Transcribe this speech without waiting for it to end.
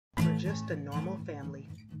just a normal family.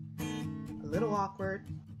 A little awkward,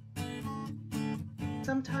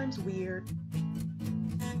 sometimes weird,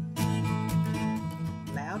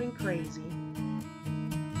 loud and crazy.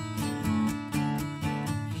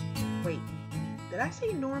 Wait, did I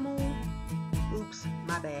say normal? Oops,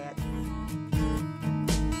 my bad.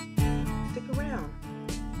 Stick around.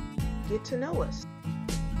 Get to know us.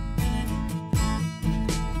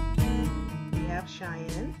 We have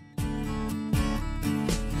Cheyenne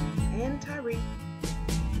and Tyreek.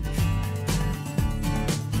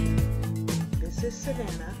 This is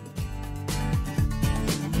Savannah.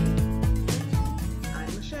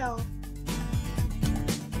 I'm Michelle.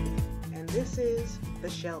 And this is the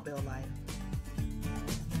Shellbill Life.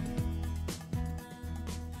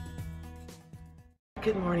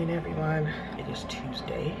 Good morning, everyone. It is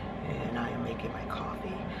Tuesday and I am making my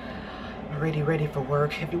coffee. Ready for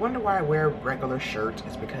work. If you wonder why I wear regular shirts,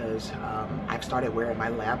 it's because I've started wearing my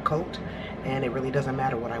lab coat, and it really doesn't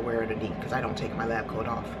matter what I wear underneath because I don't take my lab coat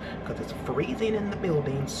off because it's freezing in the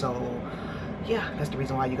building. So yeah, that's the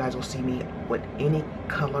reason why you guys will see me with any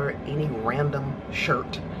color, any random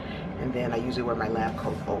shirt, and then I usually wear my lab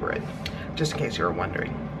coat over it, just in case you're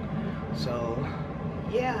wondering. So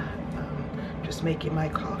yeah, just making my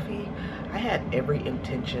coffee. I had every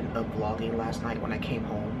intention of vlogging last night when I came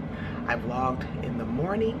home. I vlogged in the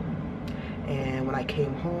morning, and when I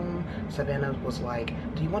came home, Savannah was like,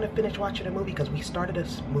 do you want to finish watching a movie? Because we started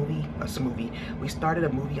we started a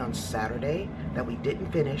movie on Saturday that we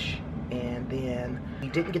didn't finish, and then we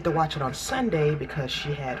didn't get to watch it on Sunday because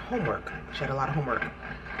she had homework. She had a lot of homework.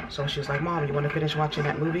 So she was like, Mom, you want to finish watching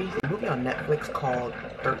that movie? A movie on Netflix called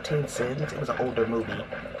 13 Sins. It was an older movie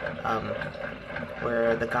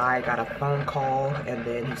where the guy got a phone call, and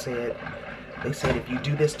then they said if you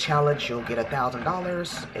do this challenge you'll get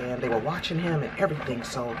 $1,000, and they were watching him and everything,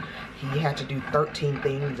 so he had to do 13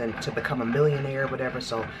 things and to become a millionaire, whatever.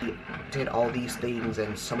 So he did all these things,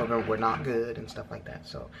 and some of them were not good and stuff like that.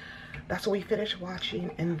 So that's what we finished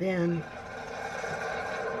watching, and then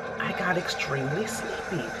I got extremely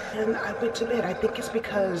sleepy and I went to bed. I think it's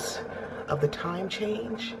because of the time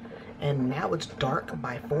change, and now it's dark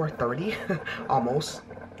by 4:30 almost.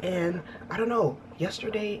 And I don't know,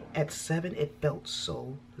 yesterday at 7 it felt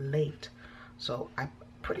so late. So I'm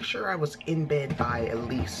pretty sure I was in bed by at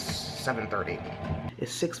least 7:30.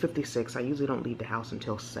 It's 6:56. I usually don't leave the house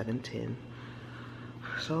until 7:10.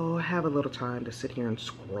 So I have a little time to sit here and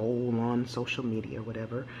scroll on social media or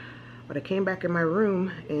whatever. But I came back in my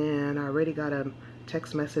room and I already got a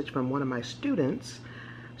text message from one of my students.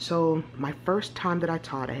 So my first time that I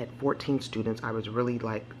taught, I had 14 students. I was really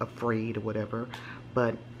like afraid or whatever,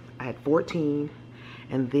 but I had 14.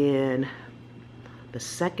 And then the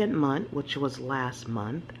second month, which was last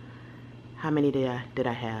month, how many did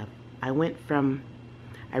I have? I went from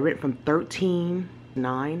 13,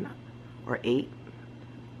 9 or 8,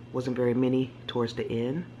 wasn't very many towards the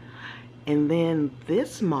end. And then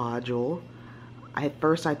this module, at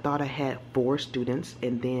first I thought I had 4 students,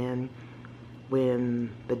 and then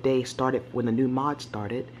when the day started, when the new mod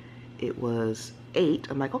started, it was 8.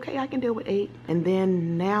 I'm like, okay, I can deal with 8. And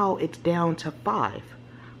then now it's down to 5.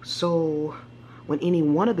 So when any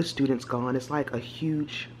one of the students gone, it's like a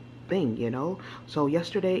huge thing, you know? So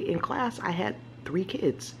yesterday in class, I had 3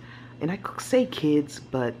 kids. And I say kids,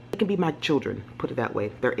 but it can be my children, put it that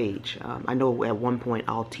way, their age. I know at one point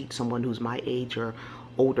I'll teach someone who's my age or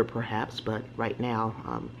older perhaps, but right now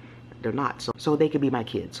they're not. So they could be my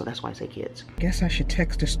kids, so that's why I say kids. Guess I should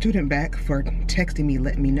text a student back for texting me,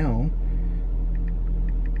 letting me know.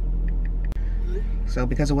 So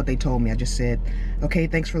because of what they told me, I just said, okay,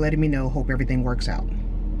 thanks for letting me know, hope everything works out.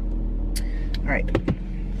 All right.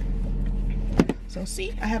 So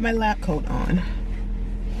see, I have my lab coat on.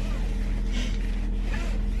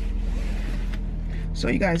 So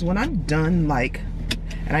you guys, when I'm done, like,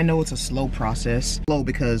 and I know it's a slow process, slow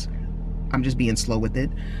because I'm just being slow with it,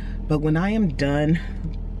 but when I am done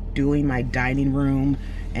doing my dining room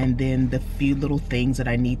and then the few little things that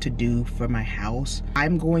I need to do for my house,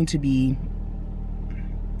 I'm going to be,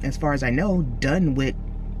 as far as I know, done with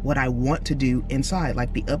what I want to do inside,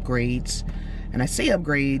 like the upgrades. And I say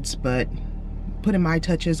upgrades, but putting my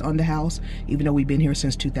touches on the house, even though we've been here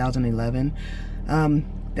since 2011.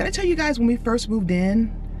 Did I tell you guys when we first moved in?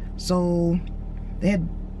 So they had,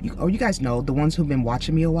 you guys know, the ones who've been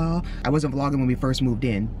watching me a while, I wasn't vlogging when we first moved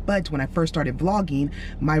in. But when I first started vlogging,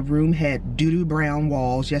 my room had doo-doo brown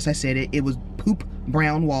walls. Yes, I said it. It was poop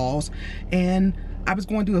brown walls. And I was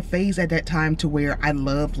going through a phase at that time to where I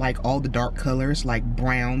loved like all the dark colors, like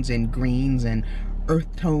browns and greens and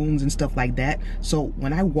earth tones and stuff like that. So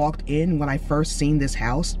when I walked in, when I first seen this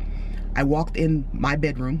house, I walked in my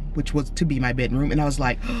bedroom, which was to be my bedroom, and I was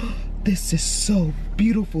like, oh, this is so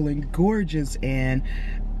beautiful and gorgeous, and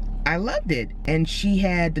I loved it. And she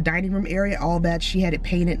had the dining room area, all that. She had it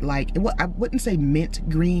painted like, I wouldn't say mint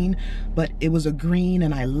green, but it was a green,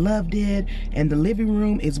 and I loved it. And the living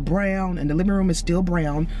room is brown, and the living room is still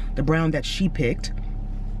brown, the brown that she picked.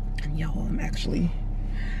 And y'all, I'm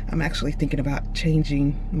actually thinking about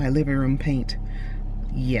changing my living room paint.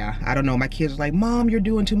 Yeah, I don't know. My kids are like, Mom, you're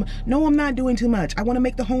doing too much. No, I'm not doing too much. I want to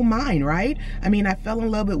make the home mine, right? I mean, I fell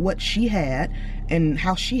in love with what she had and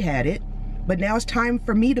how she had it. But now it's time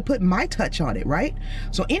for me to put my touch on it, right?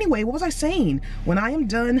 So anyway, what was I saying? When I am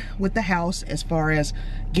done with the house, as far as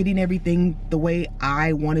getting everything the way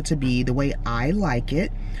I want it to be, the way I like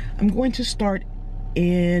it, I'm going to start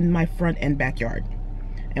in my front and backyard.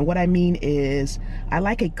 And what I mean is, I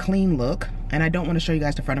like a clean look, and I don't want to show you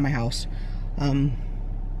guys the front of my house.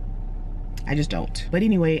 I just don't. But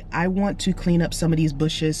anyway, I want to clean up some of these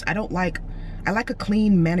bushes. I like a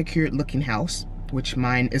clean, manicured looking house, which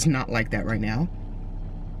mine is not like that right now.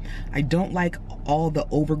 I don't like all the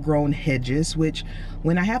overgrown hedges, which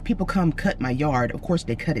when I have people come cut my yard, of course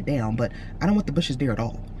they cut it down, but I don't want the bushes there at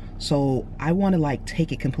all. So I want to like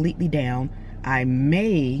take it completely down. I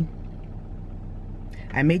may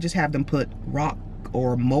just have them put rock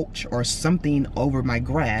or mulch or something over my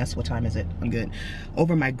grass. What time is it? I'm good.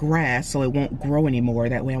 Over my grass so it won't grow anymore.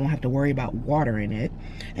 That way I won't have to worry about watering it.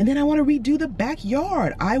 And then I want to redo the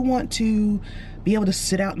backyard. I want to be able to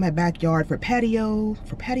sit out in my backyard for patio.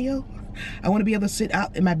 I want to be able to sit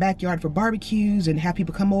out in my backyard for barbecues and have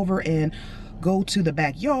people come over and go to the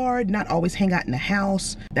backyard, not always hang out in the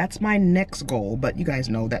house. That's my next goal, but you guys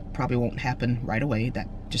know that probably won't happen right away.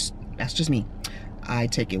 That's just me. I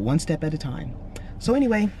take it one step at a time. So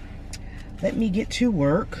anyway, let me get to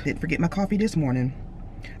work. Didn't forget my coffee this morning.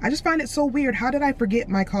 I just find it so weird. How did I forget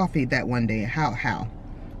my coffee that one day? How?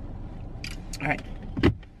 All right,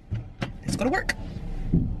 let's go to work.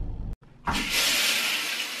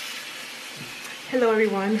 Hello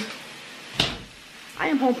everyone. I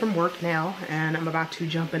am home from work now, and I'm about to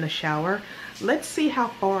jump in the shower. Let's see how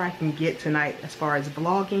far I can get tonight as far as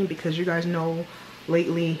vlogging, because you guys know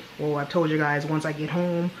lately, well, I've told you guys, once I get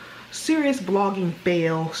home, serious vlogging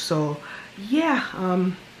fail. So yeah,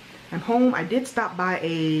 I'm home. I did stop by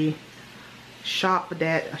a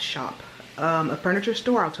furniture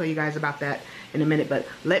store. I'll tell you guys about that in a minute, but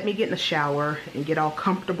let me get in the shower and get all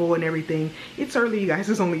comfortable and everything. It's early, you guys.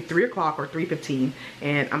 It's only 3 o'clock or 3:15,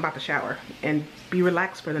 and I'm about to shower and be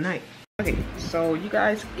relaxed for the night. Okay, so you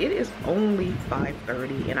guys, it is only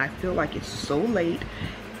 5:30 and I feel like it's so late.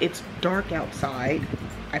 It's dark outside.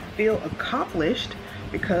 I feel accomplished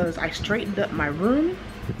because I straightened up my room.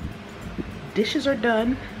 Dishes are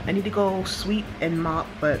done. I need to go sweep and mop,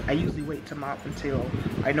 but I usually wait to mop until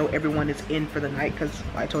I know everyone is in for the night, because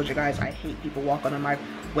I told you guys I hate people walking on my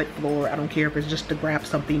wet floor. I don't care if it's just to grab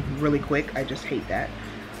something really quick. I just hate that.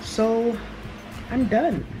 So I'm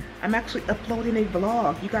done. I'm actually uploading a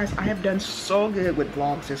vlog. You guys, I have done so good with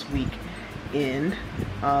vlogs this week, and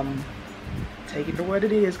take it for what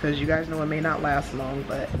it is, because you guys know it may not last long,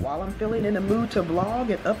 but while I'm feeling in the mood to vlog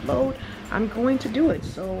and upload, I'm going to do it.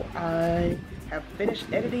 So I have finished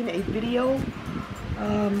editing a video,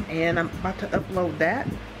 and I'm about to upload that.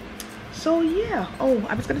 So yeah. Oh,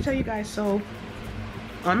 I was gonna tell you guys, so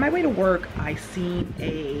on my way to work, I seen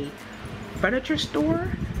a furniture store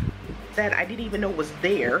that I didn't even know was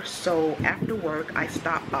there. So after work, I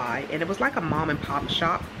stopped by, and it was like a mom and pop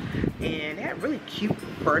shop, and they had really cute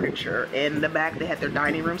furniture. In the back, they had their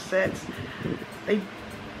dining room sets. They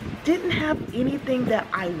didn't have anything that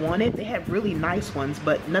I wanted. They had really nice ones,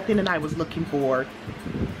 but nothing that I was looking for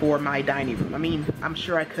my dining room. I mean, I'm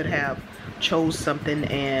sure I could have chose something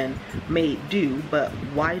and made do, but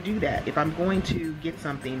why do that? If I'm going to get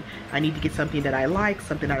something, I need to get something that I like,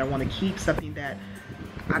 something that I want to keep, something that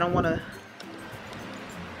I don't want to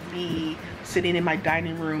be sitting in my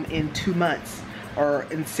dining room in 2 months or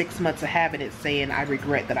in 6 months of having it saying I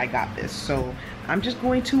regret that I got this. So I'm just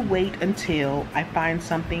going to wait until I find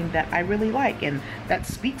something that I really like and that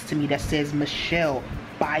speaks to me, that says, Michelle,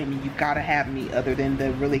 buy me, you gotta have me, other than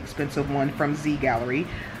the really expensive one from Z Gallery.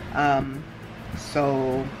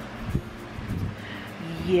 So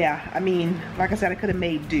yeah, I mean, like I said, I could have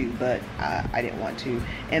made do, but I didn't want to.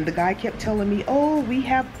 And the guy kept telling me, oh, we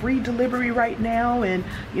have free delivery right now, and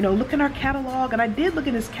you know, look in our catalog. And I did look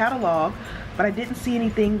in his catalog, but I didn't see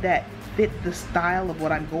anything that fit the style of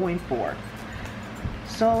what I'm going for.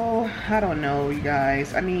 So I don't know, you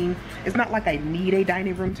guys. I mean, it's not like I need a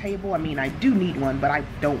dining room table. I mean, I do need one, but I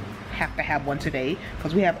don't have to have one today,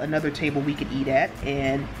 because we have another table we could eat at.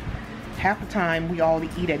 And half the time we all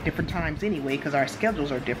eat at different times anyway because our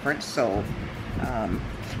schedules are different. So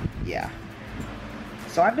yeah.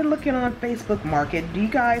 So I've been looking on Facebook Market. Are you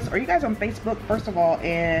guys on Facebook first of all,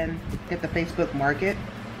 and get the Facebook Market?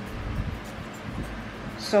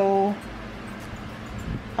 So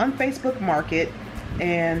on Facebook Market,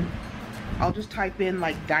 and I'll just type in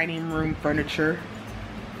like dining room furniture.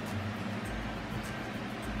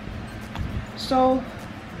 So,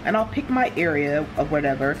 and I'll pick my area of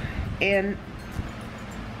whatever, and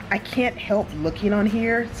I can't help looking on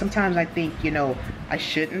here. Sometimes I think, you know, I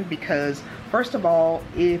shouldn't, because first of all,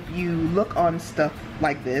 if you look on stuff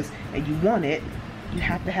like this and you want it, you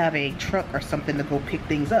have to have a truck or something to go pick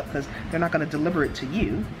things up, because they're not going to deliver it to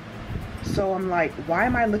you. So I'm like, why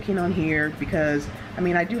am I looking on here? Because I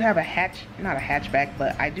mean, I do have not a hatchback,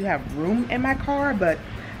 but I do have room in my car, but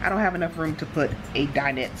I don't have enough room to put a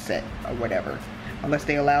dinette set or whatever, unless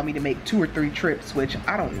they allow me to make 2 or 3 trips, which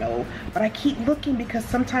I don't know. But I keep looking because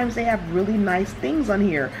sometimes they have really nice things on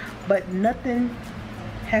here, but nothing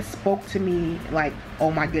has spoke to me like, oh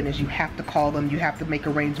my goodness, you have to call them, you have to make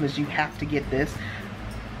arrangements, you have to get this.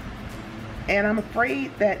 And I'm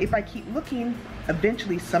afraid that if I keep looking,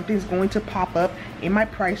 eventually something's going to pop up in my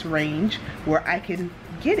price range where I can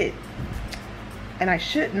get it. And I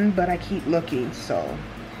shouldn't, but I keep looking. So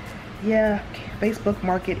yeah, Facebook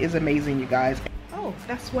Market is amazing, you guys. Oh,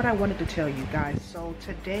 that's what I wanted to tell you guys. So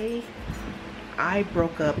today I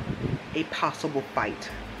broke up a possible fight.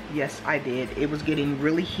 Yes, I did. It was getting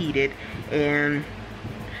really heated, and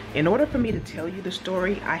in order for me to tell you the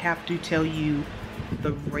story, I have to tell you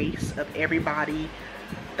the race of everybody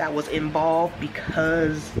that was involved,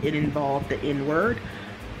 because it involved the N-word.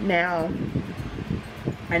 Now,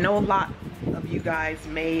 I know a lot of you guys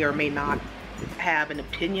may or may not have an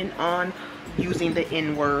opinion on using the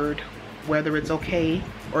N-word, whether it's okay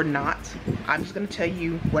or not. I'm just going to tell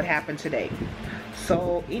you what happened today.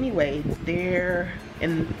 So anyway, they're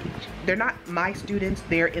not my students,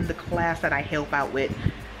 they're in the class that I help out with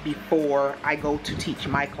before I go to teach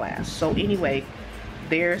my class. So anyway,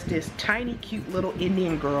 there's this tiny cute little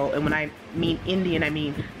Indian girl, and when I mean Indian, I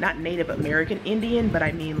mean not Native American Indian, but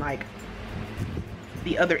I mean like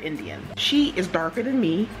the other Indian. She is darker than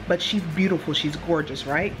me, but she's beautiful, she's gorgeous,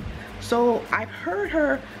 right? So I've heard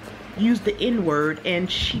her use the N-word, and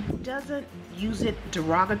she doesn't use it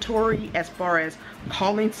derogatory as far as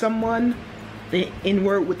calling someone the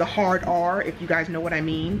N-word with the hard R, if you guys know what I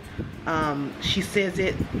mean. She says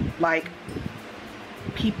it like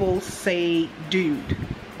people say dude,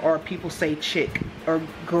 or people say chick or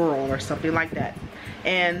girl or something like that.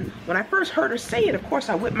 And when I first heard her say it, of course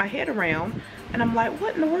I whipped my head around and I'm like,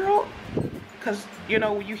 what in the world? Because you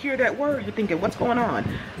know, you hear that word, you're thinking, what's going on?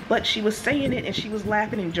 But she was saying it and she was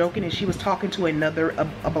laughing and joking, and she was talking to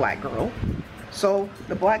a black girl. So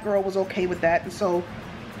the black girl was okay with that, and so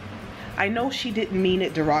I know she didn't mean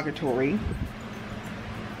it derogatory.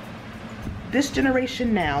 This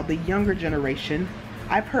generation now, the younger generation,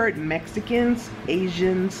 I've heard Mexicans,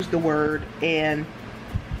 Asians use the word, and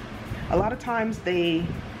a lot of times they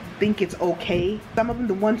think it's okay. Some of them,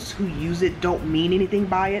 the ones who use it, don't mean anything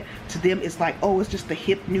by it. To them it's like, oh, it's just a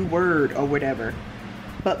hip new word or whatever.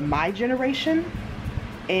 But my generation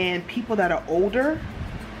and people that are older,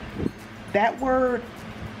 that word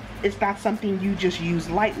is not something you just use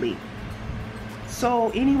lightly.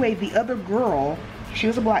 So anyway, the other girl, she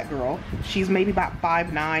was a black girl, she's maybe about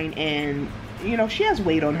 5'9", and you know, she has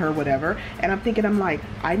weight on her, whatever. And I'm like,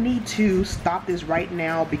 I need to stop this right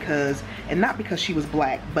now, because, and not because she was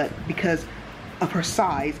black, but because of her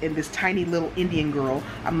size and this tiny little Indian girl.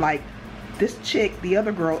 I'm like, this chick, the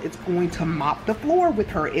other girl, is going to mop the floor with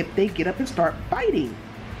her if they get up and start fighting.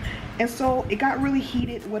 And so it got really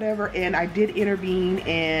heated, whatever, and I did intervene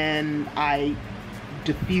and I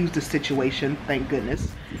diffused the situation, thank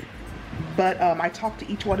goodness. But I talked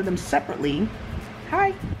to each one of them separately.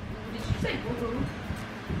 Hi. Did you say woohoo?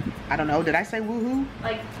 I don't know. Did I say woohoo?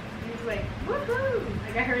 Like, you was like, woohoo!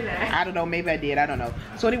 Like, I heard that. I don't know. Maybe I did. I don't know.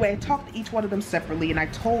 So anyway, I talked to each one of them separately, and I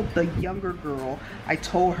told the younger girl, I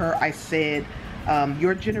told her, I said,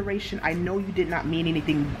 your generation, I know you did not mean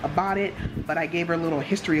anything about it, but I gave her a little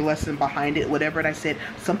history lesson behind it, whatever, and I said,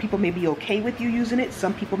 some people may be okay with you using it,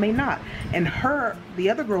 some people may not. And her, the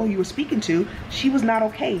other girl who you were speaking to, she was not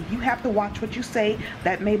okay. You have to watch what you say.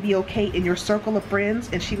 That may be okay in your circle of friends.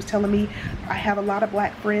 And she was telling me, I have a lot of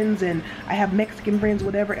black friends and I have Mexican friends,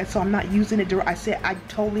 whatever, and so I'm not using it. I said, I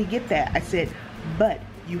totally get that. I said, but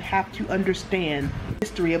you have to understand the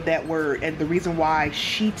history of that word and the reason why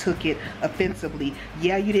she took it offensively.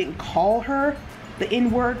 Yeah, you didn't call her the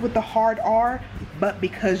N-word with the hard R, but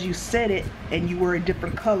because you said it and you were a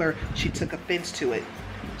different color, she took offense to it.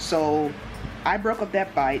 So I broke up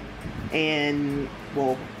that fight, and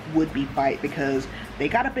well, would-be fight, because they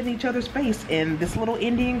got up in each other's face, and this little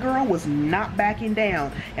Indian girl was not backing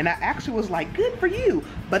down. And I actually was like, good for you.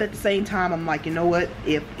 But at the same time, I'm like, you know what?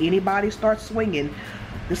 If anybody starts swinging,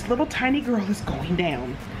 this little tiny girl is going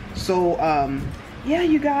down. So, yeah,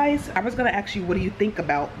 you guys, I was gonna ask you, what do you think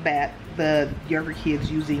about that, the younger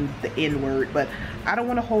kids using the N-word, but I don't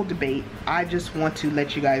want to hold debate. I just want to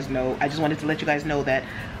let you guys know, I just wanted to let you guys know that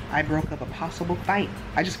I broke up a possible fight.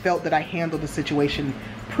 I just felt that I handled the situation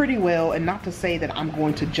pretty well, and not to say that I'm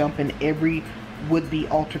going to jump in every would-be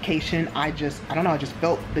altercation. I don't know, I just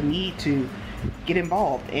felt the need to get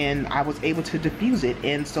involved, and I was able to diffuse it.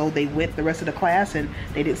 And so they went the rest of the class and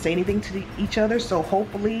they didn't say anything to each other, so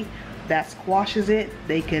hopefully that squashes it.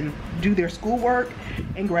 They can do their schoolwork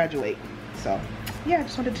and graduate. So yeah, I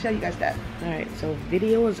just wanted to tell you guys that. Alright, so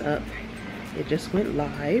video is up. It just went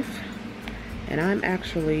live, and I'm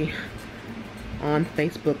actually on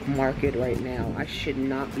Facebook Market right now. I should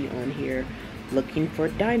not be on here looking for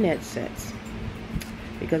dinette sets,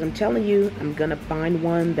 because I'm telling you, I'm gonna find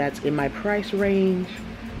one that's in my price range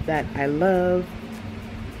that I love,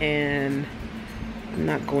 and I'm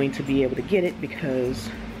not going to be able to get it because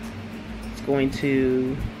it's going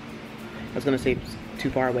to, I was gonna say it's too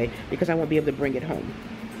far away, because I won't be able to bring it home.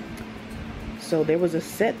 So there was a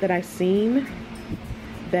set that I seen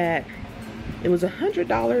that it was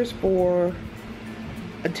 $100 for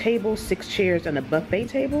a table, 6 chairs, and a buffet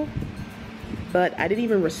table, but I didn't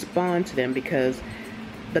even respond to them because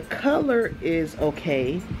the color is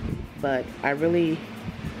okay, but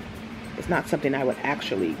it's not something I would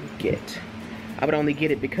actually get. I would only get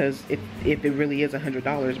it because if it really is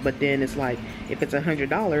 $100, but then it's like, if it's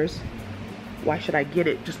 $100, why should I get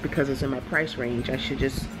it just because it's in my price range? I should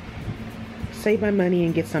just save my money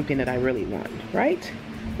and get something that I really want, right?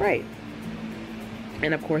 Right.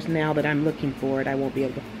 And of course, now that I'm looking for it, I won't be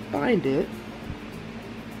able to find it.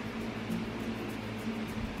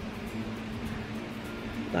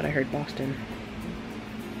 Thought I heard Boston,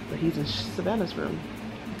 but he's in Savannah's room.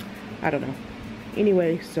 I don't know.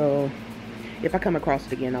 Anyway, so if I come across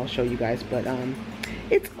it again, I'll show you guys, but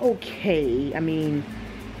it's okay. I mean,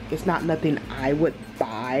 it's not nothing I would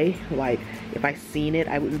buy. Like, if I seen it,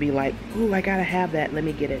 I wouldn't be like, ooh, I gotta have that, let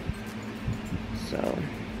me get it. So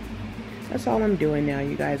that's all I'm doing now,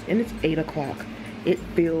 you guys. And it's 8 o'clock. It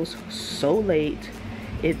feels so late.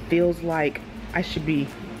 It feels like I should be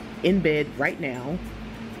in bed right now.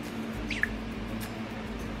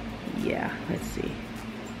 Yeah, let's see.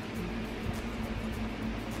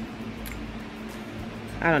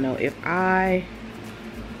 I don't know. If I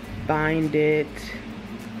find it,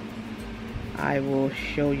 I will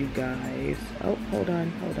show you guys. Oh, hold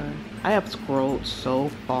on. I have scrolled so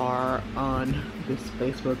far on this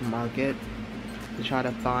Facebook Market to try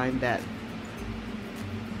to find that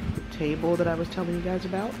table that I was telling you guys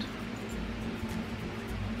about.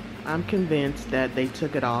 I'm convinced that they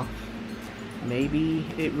took it off. Maybe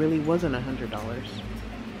it really wasn't $100.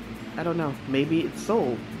 I don't know. Maybe it's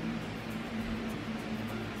sold.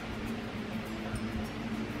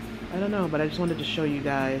 I don't know, but I just wanted to show you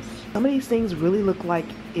guys. Some of these things really look like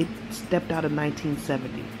it stepped out of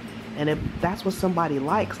 1970. And if that's what somebody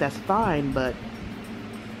likes, that's fine, but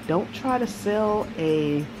don't try to sell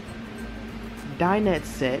a dinette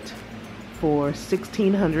set for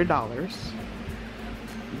 $1,600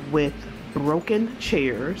 with broken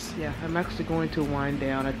chairs. Yeah, I'm actually going to wind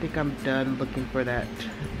down. I think I'm done looking for that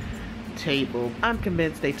table. I'm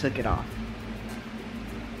convinced they took it off.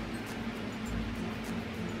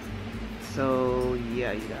 So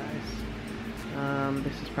yeah, you guys,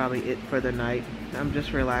 this is probably it for the night. I'm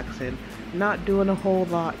just relaxing, not doing a whole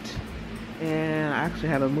lot, and I actually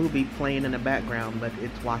have a movie playing in the background, but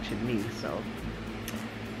it's watching me. So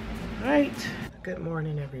alright, good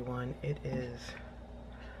morning everyone. It is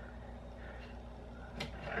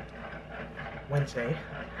Wednesday.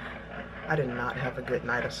 I did not have a good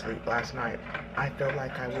night of sleep last night. I felt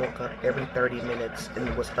like I woke up every 30 minutes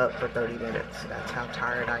and was up for 30 minutes. That's how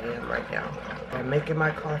tired I am right now. I'm making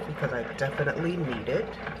my coffee because I definitely need it.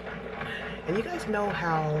 And you guys know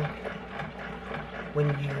how when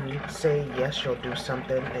you say yes, you'll do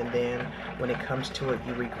something, and then when it comes to it,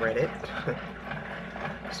 you regret it.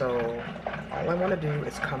 So all I want to do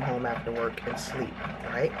is come home after work and sleep,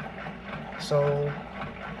 right? So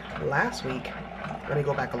last week, let me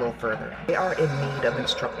go back a little further. They are in need of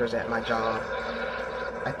instructors at my job.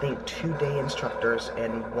 I think 2-day instructors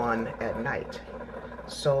and 1 at night.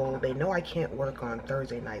 So they know I can't work on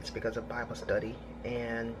Thursday nights because of Bible study,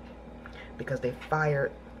 and because they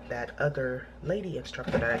fired that other lady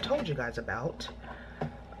instructor that I told you guys about.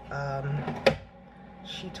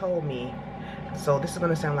 she told me, so this is going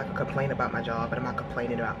to sound like a complaint about my job, but I'm not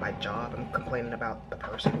complaining about my job. I'm complaining about the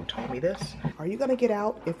person who told me this. Are you going to get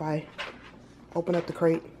out if I open up the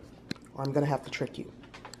crate, or I'm going to have to trick you?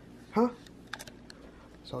 Huh?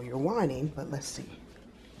 So you're whining, but let's see.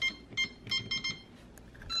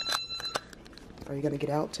 Are you going to get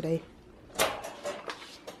out today?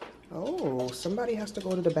 Oh, somebody has to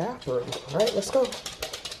go to the bathroom. All right, let's go.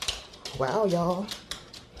 Wow, y'all.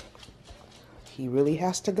 He really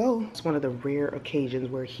has to go. It's one of the rare occasions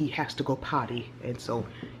where he has to go potty, and so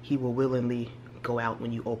he will willingly go out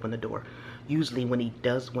when you open the door. Usually when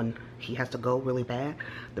he has to go really bad,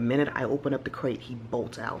 the minute I open up the crate, he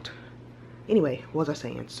bolts out. Anyway, what was I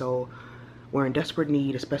saying? So we're in desperate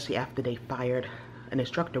need, especially after they fired an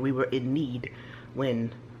instructor. We were in need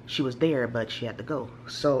when she was there, but she had to go.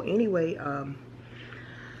 So anyway,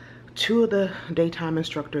 2 of the daytime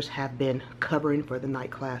instructors have been covering for the night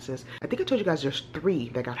classes. I think I told you guys there's 3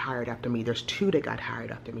 that got hired after me. There's 2 that got hired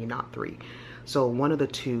after me, not 3. So one of the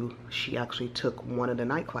 2, she actually took one of the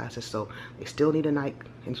night classes. So they still need a night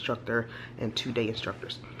instructor and 2 day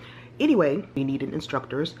instructors. Anyway, we needed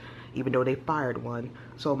instructors, even though they fired one.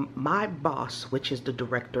 So my boss, which is the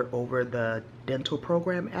director over the dental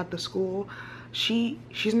program at the school,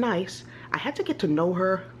 she's nice. I had to get to know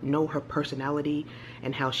her personality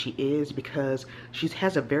and how she is, because she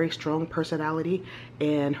has a very strong personality,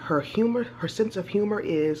 and her sense of humor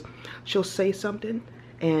is, she'll say something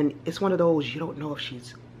and it's one of those, you don't know if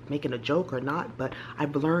she's making a joke or not, but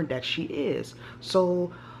I've learned that she is.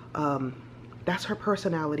 So that's her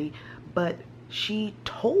personality. But she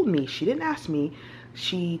told me, she didn't ask me,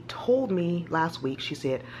 she told me last week, she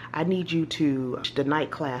said, I need you to the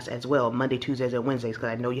night class as well, Monday, Tuesdays, and Wednesdays, because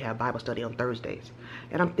I know you have Bible study on Thursdays.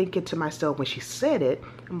 And I'm thinking to myself, when she said it,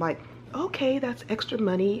 I'm like, okay, that's extra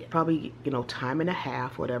money, probably, you know, time and a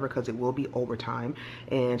half, whatever, because it will be overtime.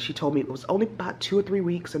 And she told me it was only about 2 or 3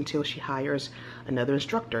 weeks until she hires another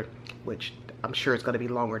instructor, which I'm sure it's going to be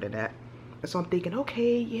longer than that. And so I'm thinking,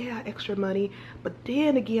 okay, yeah, extra money. But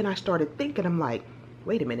then again, I started thinking, I'm like,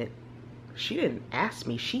 wait a minute. She didn't ask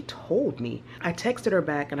me, she told me. I texted her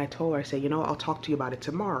back and I told her, I said, you know, I'll talk to you about it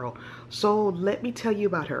tomorrow. So let me tell you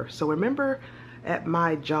about her. So remember at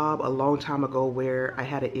my job a long time ago where I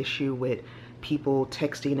had an issue with people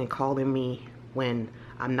texting and calling me when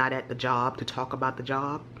I'm not at the job to talk about the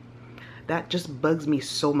job? That just bugs me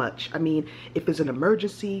so much. I mean, if it's an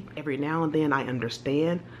emergency, every now and then I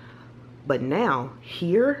understand. But now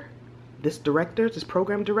here, this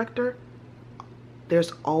program director,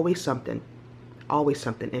 there's always something,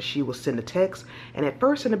 and she will send a text. And at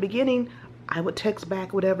first, in the beginning, I would text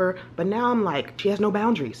back, whatever, but now I'm like, she has no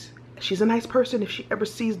boundaries. She's a nice person if she ever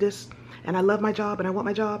sees this, and I love my job and I want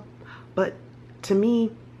my job. But to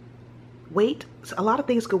me, wait, a lot of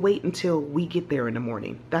things could wait until we get there in the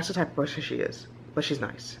morning. That's the type of person she is, but she's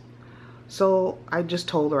nice. So I just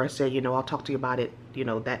told her, I said, you know, I'll talk to you about it, you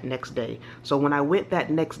know, that next day. So when I went that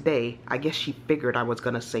next day, I guess she figured I was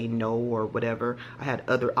going to say no or whatever. I had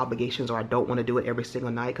other obligations, or I don't want to do it every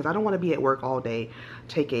single night because I don't want to be at work all day,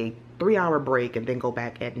 take a 3-hour break and then go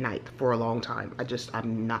back at night for a long time.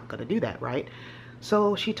 I'm not going to do that, right?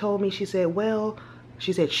 So she told me, she said, well,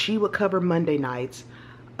 she said she would cover Monday nights.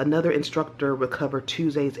 Another instructor would cover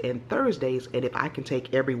Tuesdays and Thursdays. And if I can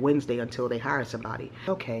take every Wednesday until they hire somebody.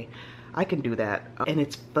 Okay, I can do that. And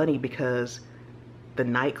it's funny because the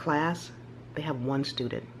night class, they have one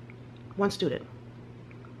student.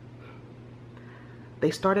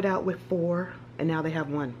 They started out with 4 and now they have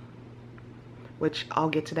 1. Which I'll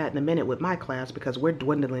get to that in a minute with my class because we're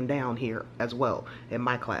dwindling down here as well in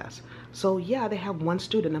my class. So yeah, they have 1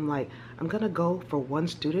 student. I'm like, I'm gonna go for 1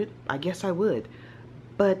 student? I guess I would.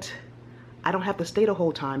 But I don't have to stay the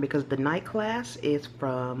whole time because the night class is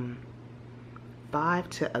from 5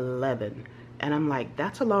 to 11. And I'm like,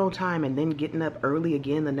 that's a long time, and then getting up early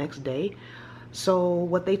again the next day. So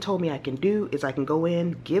what they told me I can do is I can go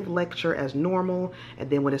in, give lecture as normal, and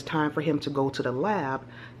then when it's time for him to go to the lab,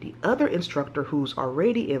 the other instructor who's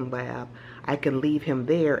already in lab, I can leave him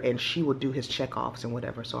there and she will do his checkoffs and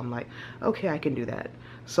whatever. So I'm like, okay, I can do that.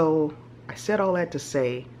 So I said all that to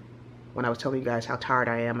say, when I was telling you guys how tired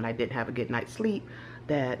I am and I didn't have a good night's sleep,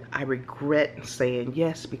 that I regret saying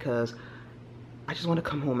yes because I just want to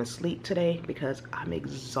come home and sleep today because I'm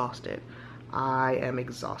exhausted. I am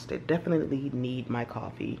exhausted. Definitely need my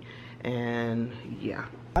coffee. And yeah.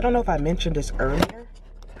 I don't know if I mentioned this earlier.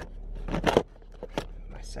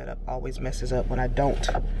 My setup always messes up when I don't.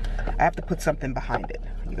 I have to put something behind it,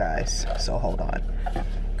 you guys. So hold on.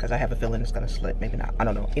 Because I have a feeling it's going to slip. Maybe not. I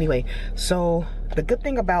don't know. Anyway, so the good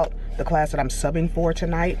thing about the class that I'm subbing for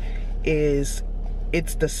tonight is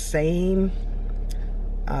it's the same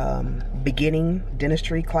beginning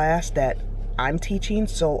dentistry class that I'm teaching,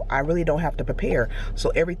 so I really don't have to prepare. So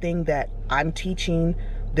everything that I'm teaching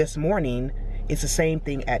this morning is the same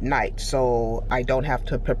thing at night, so I don't have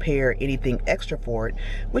to prepare anything extra for it,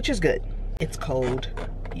 which is good. It's cold,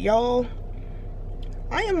 y'all.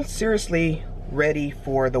 I am seriously ready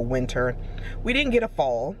for the winter. We didn't get a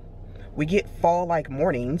fall. We get fall-like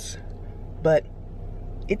mornings, but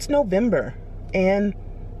it's November, and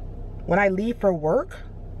when I leave from work,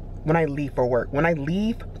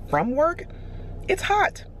 it's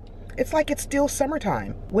hot. It's like it's still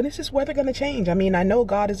summertime. When is this weather gonna change? I mean, I know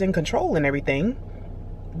God is in control and everything,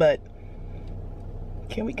 but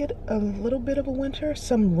can we get a little bit of a winter?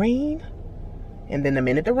 Some rain? And then the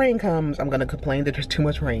minute the rain comes, I'm gonna complain that there's too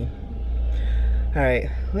much rain. All right,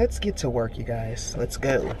 let's get to work, you guys. Let's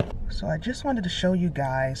go. So I just wanted to show you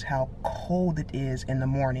guys how cold it is in the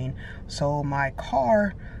morning. So my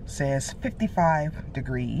car says 55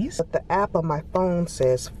 degrees, but the app on my phone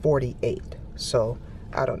says 48. So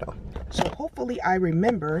I don't know. So hopefully I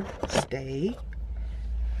remember,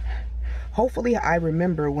 hopefully I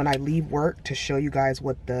remember when I leave work to show you guys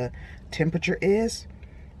what the temperature is,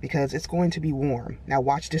 because it's going to be warm. Now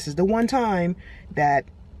watch, this is the one time that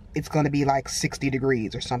it's going to be like 60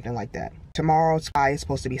 degrees or something like that. Tomorrow's high is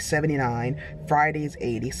supposed to be 79, Friday's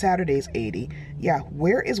 80, Saturday's 80. Yeah,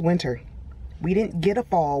 where is winter? We didn't get a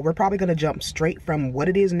fall. We're probably going to jump straight from what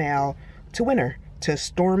it is now to winter, to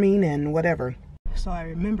storming and whatever. So I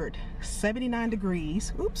remembered 79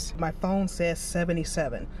 degrees. Oops, my phone says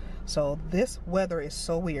 77. So this weather is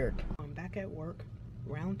so weird. I'm back at work,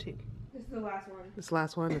 round 2. This is the last one. This is the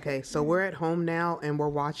last one? Okay, so we're at home now and we're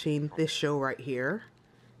watching this show right here.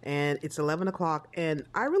 And it's 11 o'clock and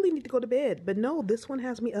I really need to go to bed. But no, this one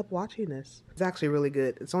has me up watching this. It's actually really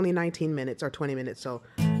good. It's only 19 minutes or 20 minutes, so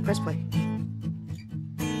press play.